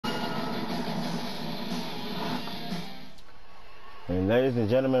And ladies and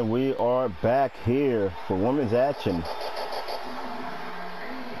gentlemen, we are back here for women's action.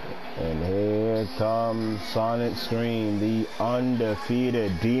 And here comes Sonic Scream, the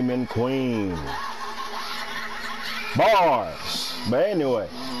undefeated Demon Queen. Bars! But anyway.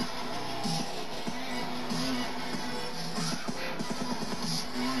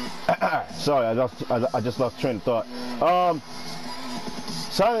 Sorry, I just lost train of thought.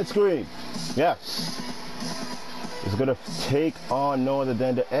 Sonic Scream, yes, is gonna take on no other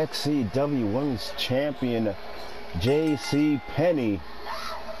than the XCW Women's Champion JC Penny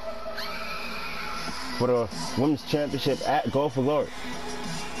for the Women's Championship at Go for Glory.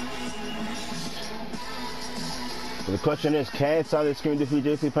 So the question is, can Sonic Scream defeat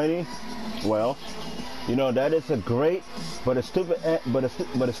JC Penny? Well, you know, that is a great but a stupid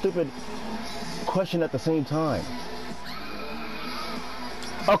question at the same time.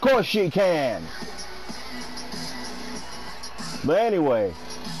 Of course she can. But anyway,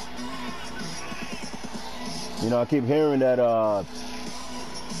 you know, I keep hearing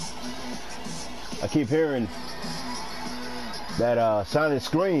that Sonic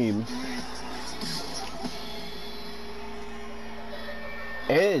Scream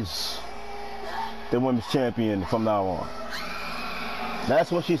is the women's champion from now on.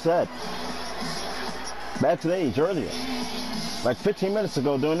 That's what she said backstage earlier, like 15 minutes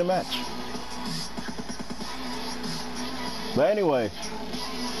ago during the match. But anyway,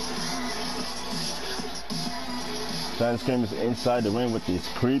 Sonic Scream is inside the ring with these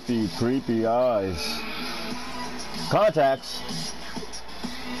creepy eyes. Contacts.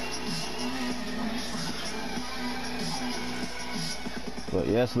 But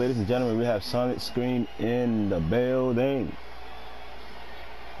yes, ladies and gentlemen, we have Sonic Scream in the building.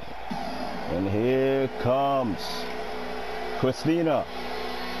 And here comes Christina,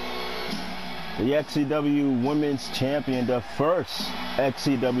 the XCW Women's Champion, the first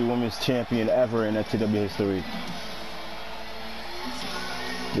XCW Women's Champion ever in XCW history.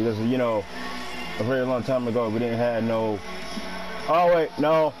 Because, you know, a very long time ago, we didn't have no... Oh, wait,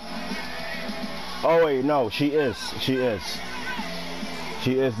 no. Oh, wait, no, she is. She is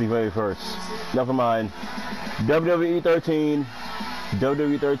the very first. Never mind. WWE 13.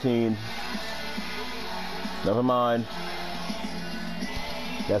 WWE 13. Never mind.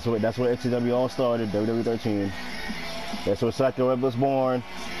 That's where XCW all started. WWE 13. That's where Psycho Red was born.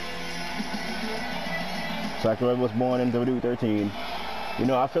 Psycho Red was born in WWE 13. You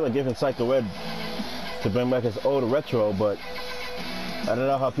know, I feel like giving Psycho Red to bring back his old retro, but I don't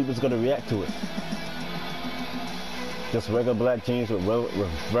know how people's gonna react to it. Just regular black jeans with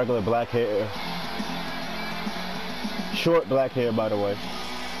regular black hair. Short black hair, by the way.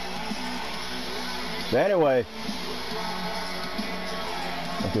 But anyway,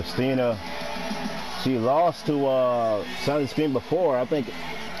 Christina, she lost to Sonic Scream before. I think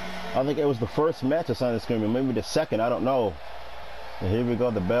it was the first match of Sonic Scream, or maybe the second. I don't know. And here we go.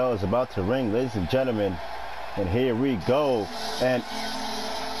 The bell is about to ring, ladies and gentlemen. And here we go. And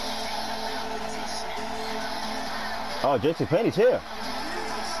oh, JC Penny's here.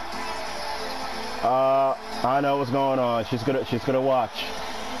 I know what's going on. She's gonna watch.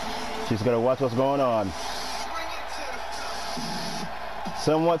 She's gonna watch what's going on.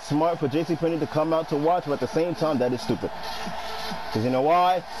 Somewhat smart for JC Penny to come out to watch, but at the same time, that is stupid. Because you know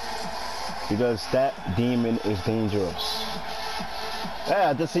why? Because that demon is dangerous. Yeah,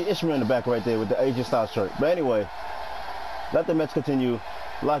 I just see Ishmael in the back right there with the AJ Styles shirt. But anyway, let the match continue.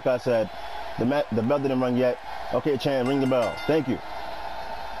 Like I said, the bell didn't ring yet. Okay, Chan, ring the bell. Thank you.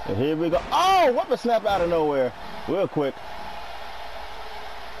 And here we go. Oh, what a snap out of nowhere. Real quick.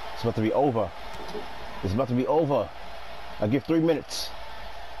 It's about to be over. It's about to be over. I give 3 minutes.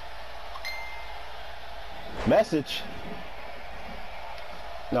 Message.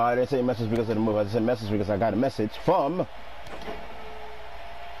 No, I didn't say message because of the move. I just said message because I got a message from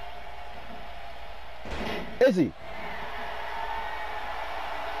Izzy.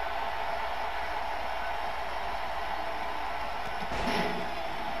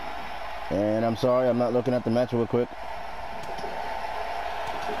 And I'm sorry, I'm not looking at the match real quick.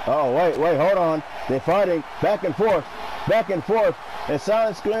 Oh, wait, hold on. They're fighting back and forth. And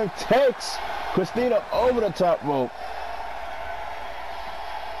Sonic Scream takes Christina over the top rope.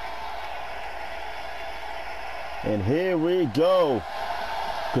 And here we go.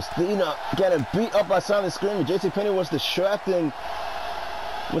 Christina getting beat up by Sonic Scream. JC Penny was distracting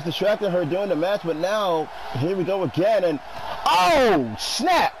her during the match, but now here we go again. And oh,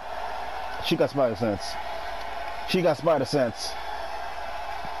 snap! She got spider sense.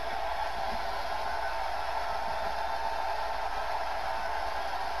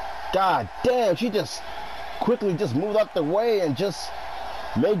 God damn, she just quickly just moved out the way and just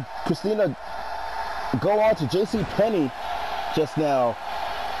made Christina go on to JC Penney just now.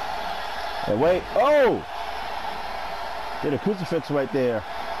 And wait, oh! Did a crucifix right there.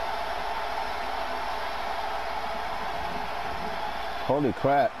 Holy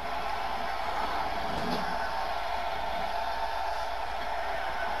crap.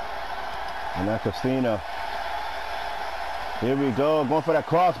 And now Christina. Here we go, going for that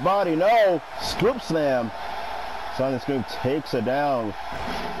cross body. No, scoop slam. Silent Scream takes her down.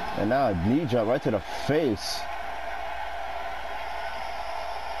 And now a knee drop right to the face.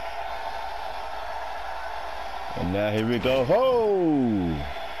 And now here we go. Ho!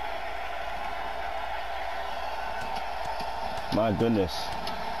 My goodness.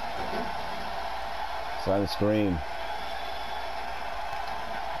 Silent Scream.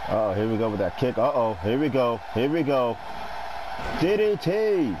 Uh-oh, here we go with that kick. Uh-oh, here we go. Here we go.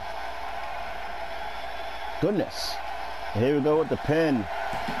 DDT. Goodness. Here we go with the pin.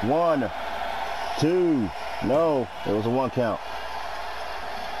 1, 2. No, it was a 1 count.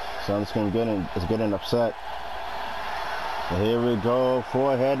 Silent Scream is getting upset. And here we go.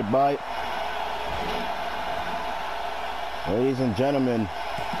 Forehead bite. Ladies and gentlemen.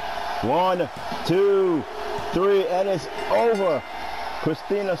 1, 2, 3, and it's over.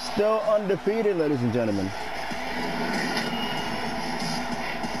 Christina still undefeated, ladies and gentlemen.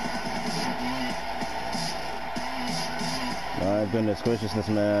 My goodness graciousness,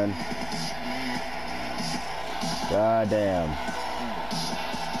 man. God damn.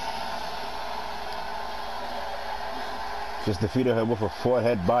 Just defeated her with a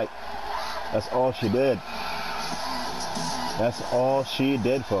forehead bite. That's all she did. That's all she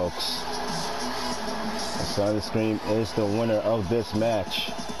did, folks. Silent Scream is the winner of this match.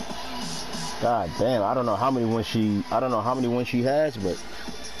 God damn, I don't know how many wins she has, but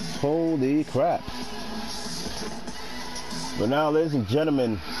holy crap. But now, ladies and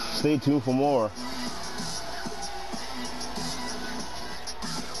gentlemen, stay tuned for more.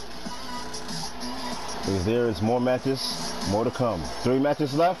 Because there is more matches, more to come. 3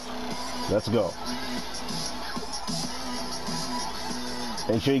 matches left. Let's go.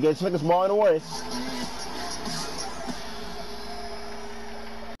 Make sure you get Snickers bar in the way.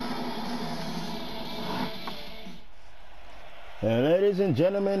 And ladies and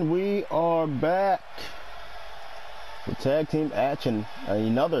gentlemen, we are back for tag team action,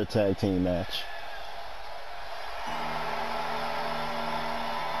 another tag team match.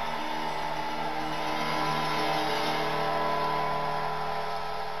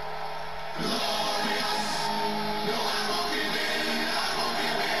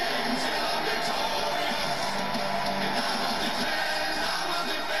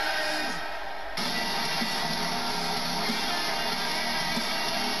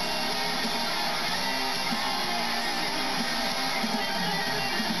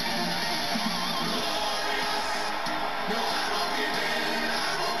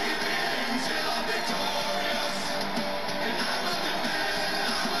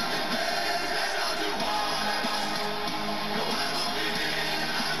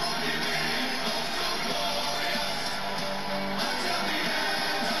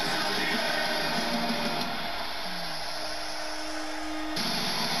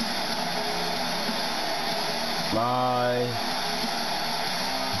 My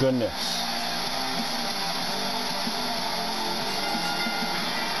goodness.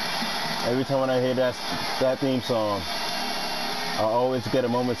 Every time when I hear that theme song, I always get a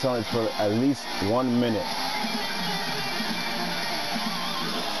moment of silence for at least 1 minute.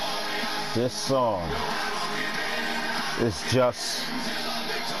 This song is just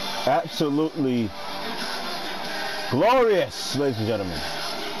absolutely glorious, ladies and gentlemen.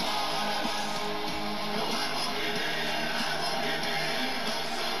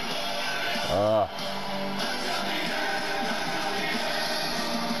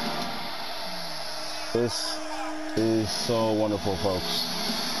 This is so wonderful, folks.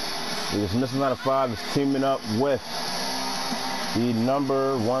 Because Missing Out of 5 is teaming up with the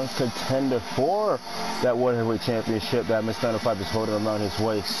 #1 contender for that World Heavyweight Championship that Mr. 95 is holding around his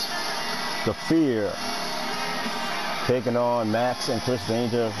waist. The Fear. Taking on Max and Chris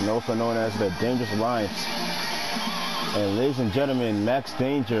Danger, also known as the Dangerous Alliance. And ladies and gentlemen, Max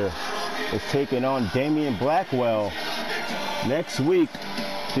Danger is taking on Damian Blackwell next week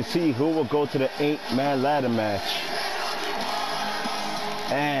to see who will go to the 8-man ladder match.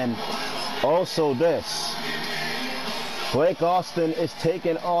 And also this, Blake Austin is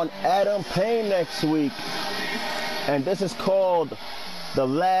taking on Adam Payne next week. And this is called The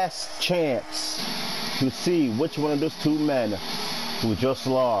Last Chance to see which one of those 2 men who just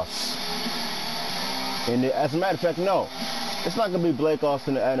lost And as a matter of fact, no, it's not going to be Blake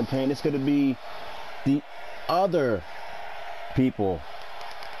Austin and Adam Payne. It's going to be the other people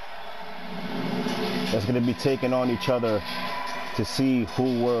that's going to be taking on each other to see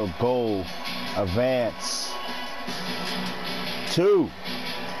who will go advance to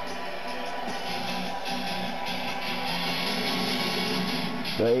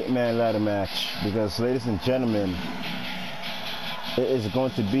the 8-man ladder match. Because, ladies and gentlemen, it is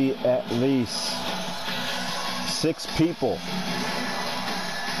going to be at least 6 people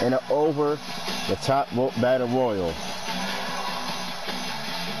in an over the top rope battle royal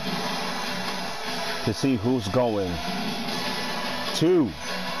to see who's going to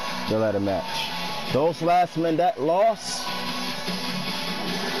the ladder match. Those last men that lost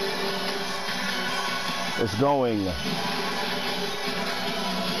is going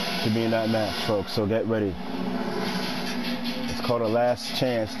to be in that match, folks. So get ready. It's called a last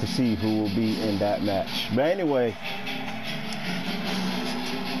chance to see who will be in that match. But anyway,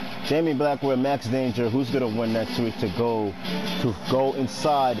 Damien Blackwell, Max Danger, who's gonna win next week to go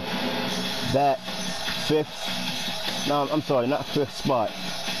inside that 5th, no, I'm sorry, not 5th spot,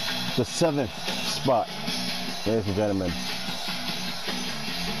 the 7th spot, ladies and gentlemen.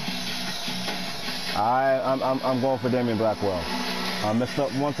 I'm going for Damien Blackwell. I messed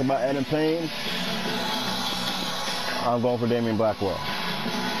up once about Adam Payne. I'm going for Damien Blackwell.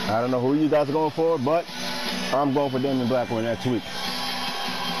 I don't know who you guys are going for, but I'm going for Damien Blackwell next week.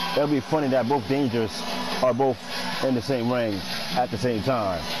 It'll be funny that both Dangers are both in the same ring at the same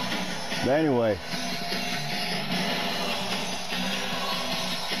time. But anyway,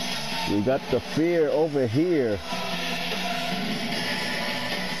 we got the Fear over here.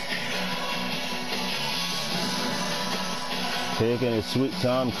 Taking his sweet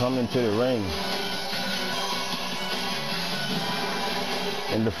time coming to the ring.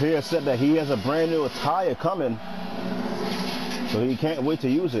 And the Fear said that he has a brand new attire coming, so he can't wait to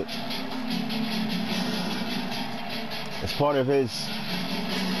use it. It's part of his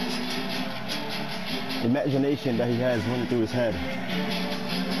imagination that he has running through his head.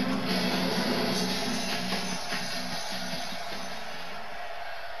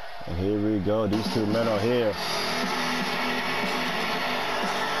 And here we go. These 2 men are here.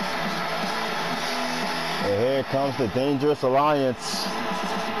 And here comes the Dangerous Alliance.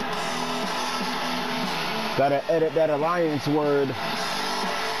 Gotta edit that alliance word,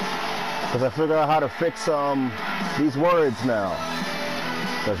 because I figured out how to fix these words now,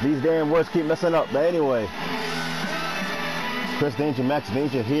 because these damn words keep messing up. But anyway, Chris Danger, Max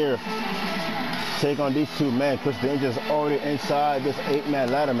Danger here take on these 2 men. Chris Danger's already inside this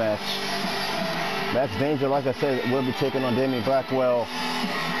 8-man ladder match. Max Danger, like I said, will be taking on Damien Blackwell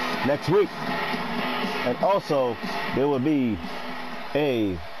next week. And also, there will be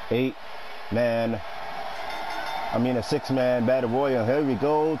a 6-man battle royal. Here we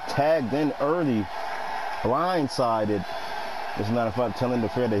go, tagged in early, blindsided. It's not a fact telling the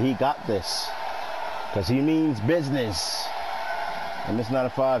Fear that he got this, because he means business. And this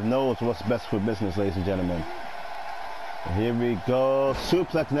 9-to-5 knows what's best for business, ladies and gentlemen. And here we go,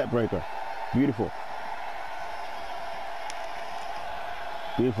 suplex neckbreaker. Beautiful.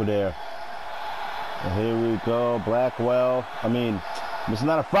 Beautiful there. And here we go, Blackwell. It's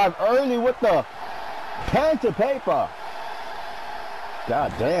 9-to-5 early with the pen to paper.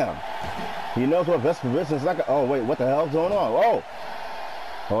 God damn. He knows what best for business is like. Oh, wait, what the hell's going on? Oh.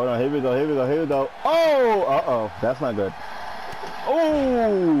 Hold on, here we go. Oh, uh-oh. That's not good.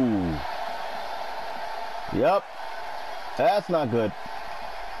 Oh. Yep. That's not good.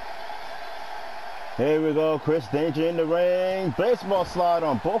 Here we go, Chris Danger in the ring. Baseball slide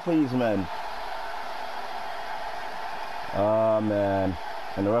on both of these men. Oh, man.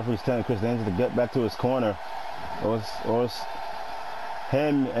 And the referee's telling Chris Danger to get back to his corner, or it's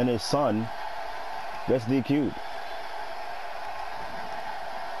him and his son gets DQ'd.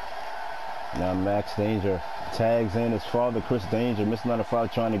 Now Max Danger tags in his father, Chris Danger. Mr.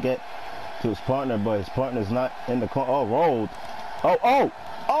 9-to-5 trying to get to his partner, but his partner's not in the corner. Oh, rolled. Oh,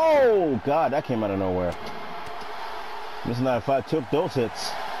 God, that came out of nowhere. Mr. 9-to-5 took those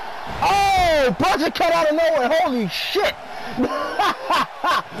hits. Oh, budget cut out of nowhere. Holy shit.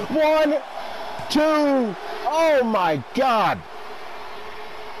 1, 2. Oh my God.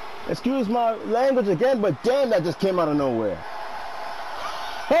 Excuse my language again, but damn, that just came out of nowhere.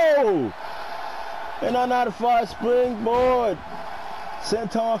 Oh. And a 9-to-5 springboard.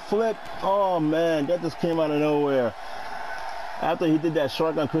 Senton flip. Oh man, that just came out of nowhere. After he did that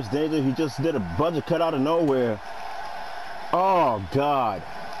shark on Chris Danger, he just did a budget cut out of nowhere. Oh God.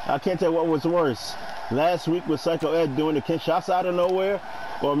 I can't tell what was worse. last week with Psycho Ed doing the Kinshots out of nowhere,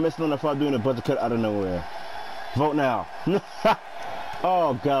 or missing on the front doing the buzzer cut out of nowhere? Vote now.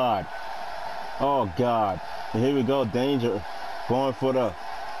 Oh God. Oh God. And here we go, Danger going for the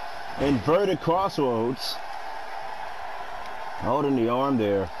inverted crossroads. Holding the arm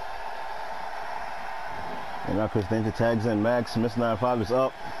there. And now Chris Danger tags in Max. Miss 9-5 is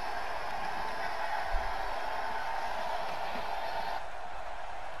up.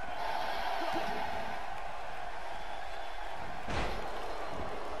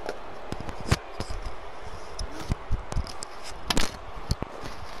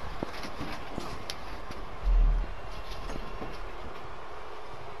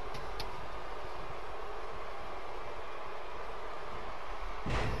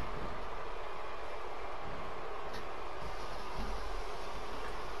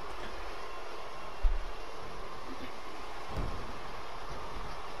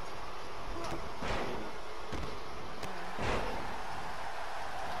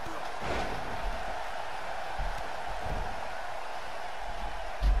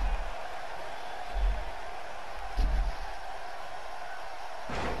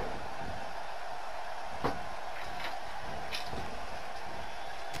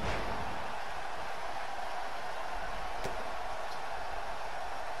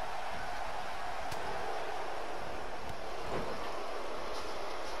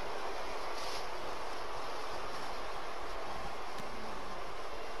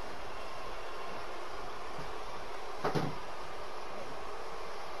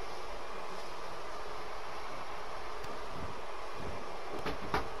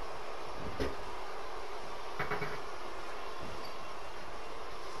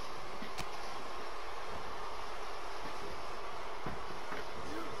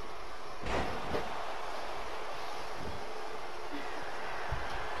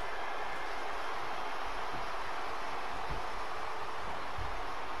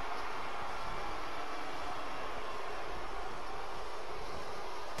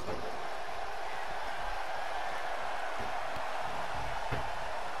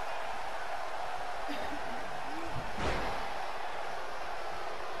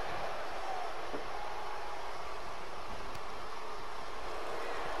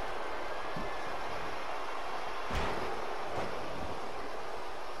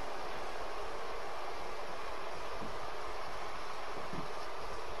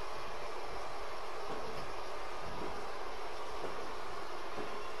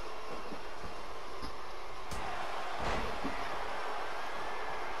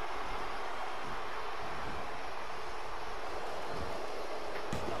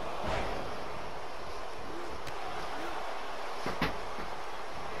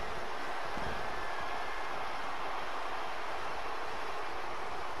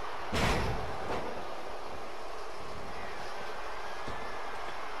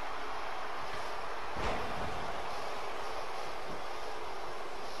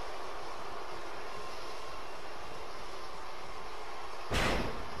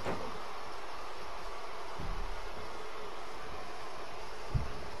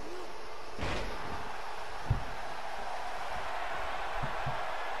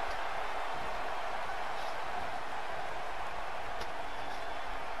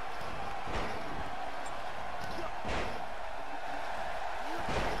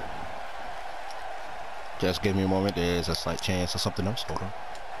 Just give me a moment. There's a slight chance of something else. Hold on.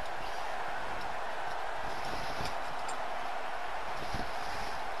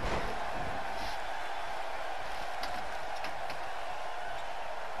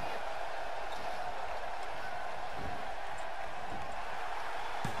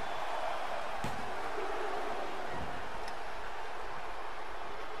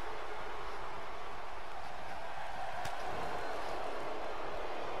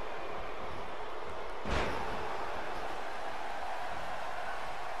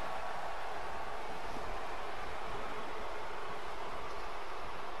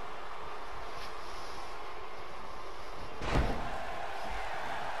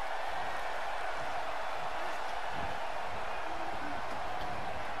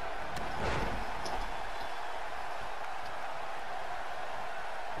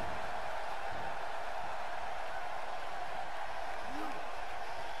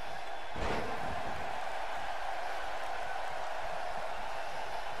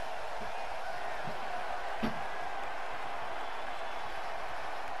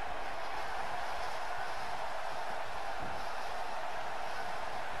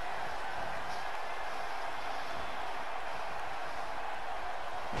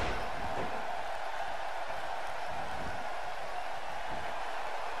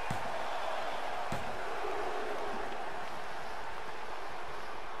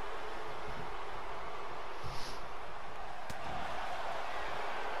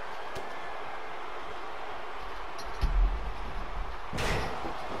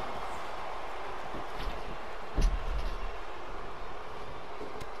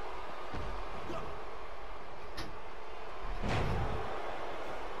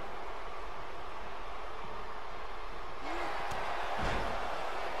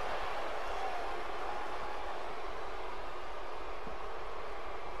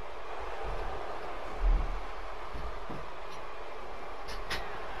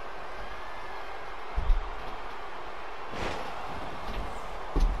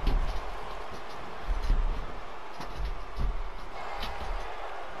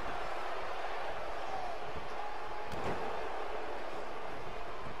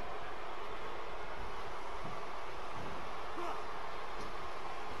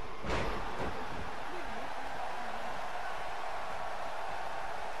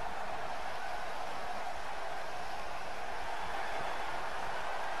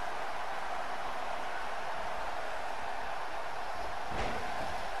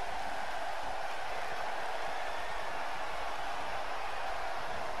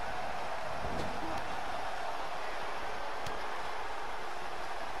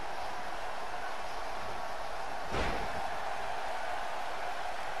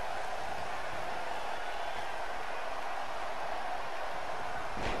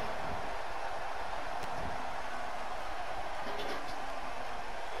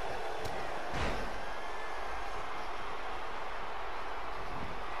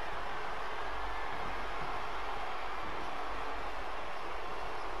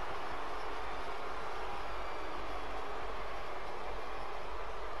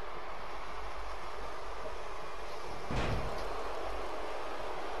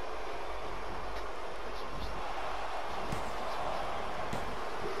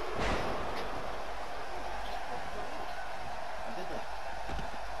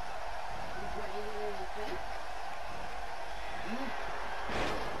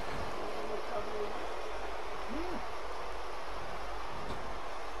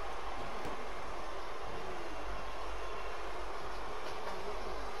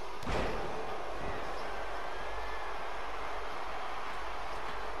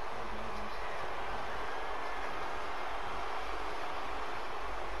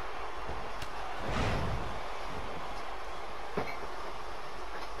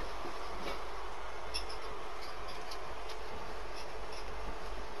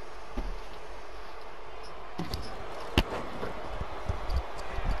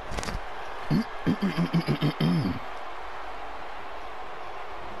 And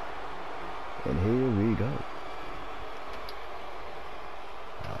here we go.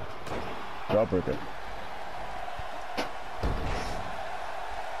 Jawbreaker.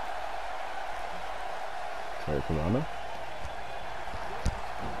 Sorry, Corona.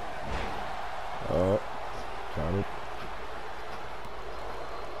 Got it.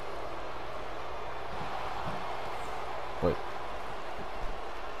 Wait.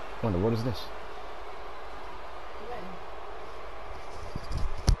 Wonder, what is this?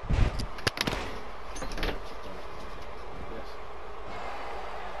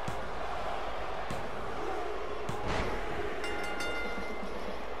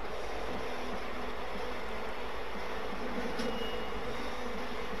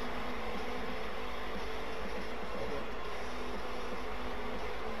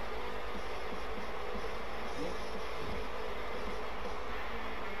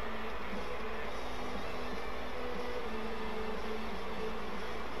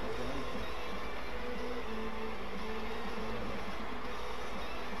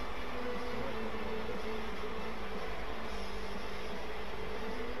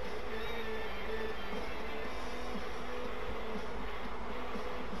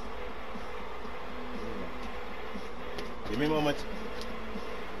 Give me a moment.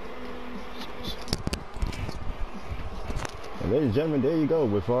 And ladies and gentlemen, there you go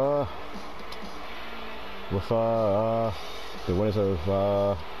with the winners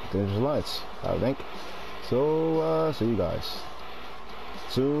of Dangerous Alliance, I think. So see you guys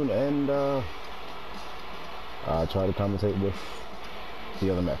soon, and I'll try to commentate with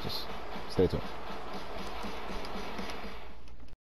the other matches. Stay tuned.